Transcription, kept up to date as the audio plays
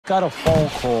got a phone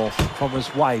call from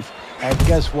his wife, and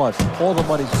guess what? All the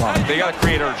money's gone. They got to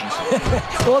create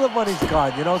urgency. All the money's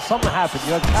gone. You know, something happened.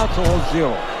 Your account's all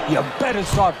zero. You better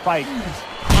start fighting.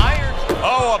 Iron.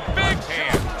 Oh, a big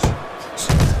hand.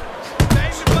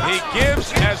 He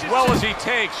gives as well as he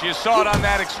takes. You saw it on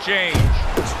that exchange.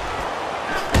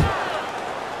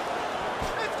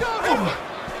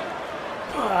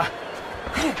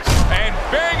 And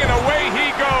banging away he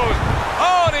goes.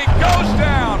 Oh, and he goes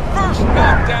down. First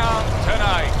knockdown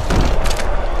tonight.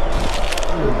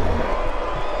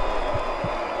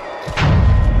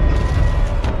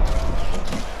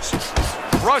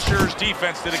 Crusher's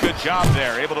defense did a good job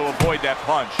there, able to avoid that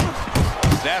punch.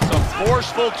 That's a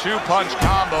forceful two-punch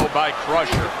combo by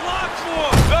Crusher.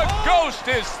 The Ghost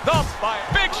is thumped by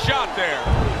a big shot there.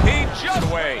 He just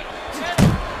away.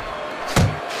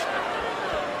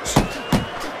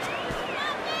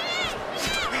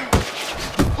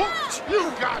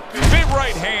 You got me. Big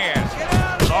right hand.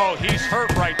 Oh, he's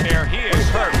hurt right there. He is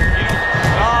hurt.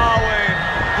 Solid.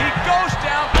 He goes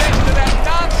down thanks to that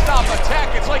non-stop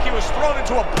attack. It's like he was thrown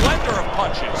into a blender of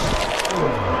punches.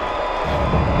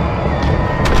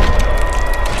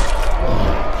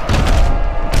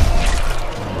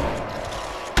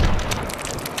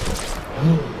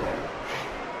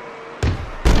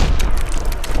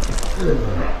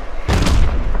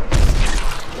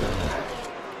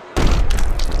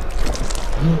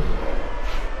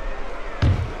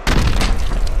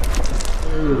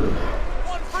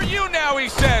 One for you now, he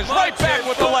says, right back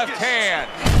with the left hand.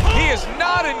 He is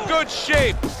not in good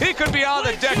shape. He could be on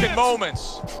the deck in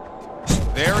moments.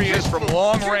 There he is from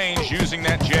long range using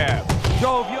that jab.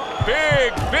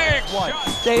 Big one.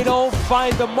 They don't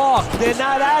find the mark. They're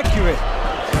not accurate.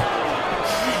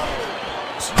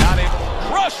 Not able.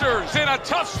 Crusher's in a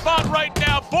tough spot right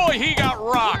now. Boy, he got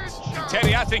rocked.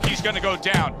 Teddy, I think he's going to go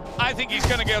down. I think he's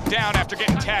going to go down after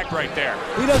getting tagged right there.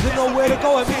 He doesn't know where to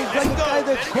go. I mean, he's like a guy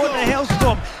that's caught in a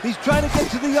hailstorm. He's trying to get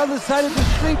to the other side of the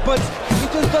street, but he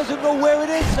just doesn't know where it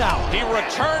is now. He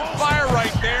returned fire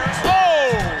right there.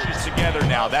 Oh! She's together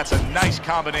now. That's a nice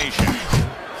combination.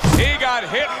 He got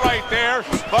hit right there,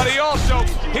 but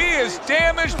he is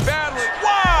damaged badly.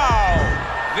 Wow!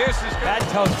 That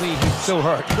tells me he's still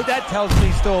hurt. That tells me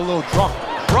he's still a little drunk.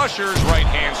 Crusher's right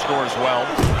hand scores well,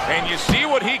 and you see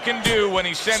what he can do when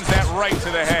he sends that right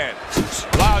to the head.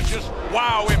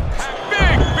 Wow, impact.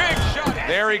 Big shot.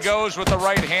 There he goes with the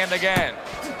right hand again.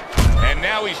 And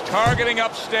now he's targeting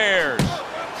upstairs.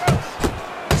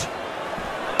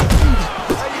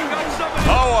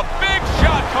 Oh, a big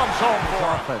shot comes home for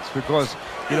him. Offense, because,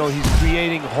 you know, he's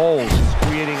creating holes. He's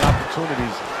creating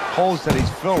opportunities, holes that he's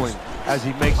filling as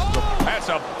he makes them. That's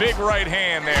a big right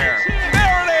hand there.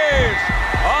 There it is.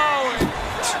 Oh.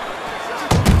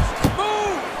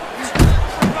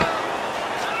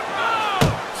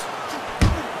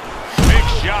 Big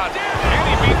shot.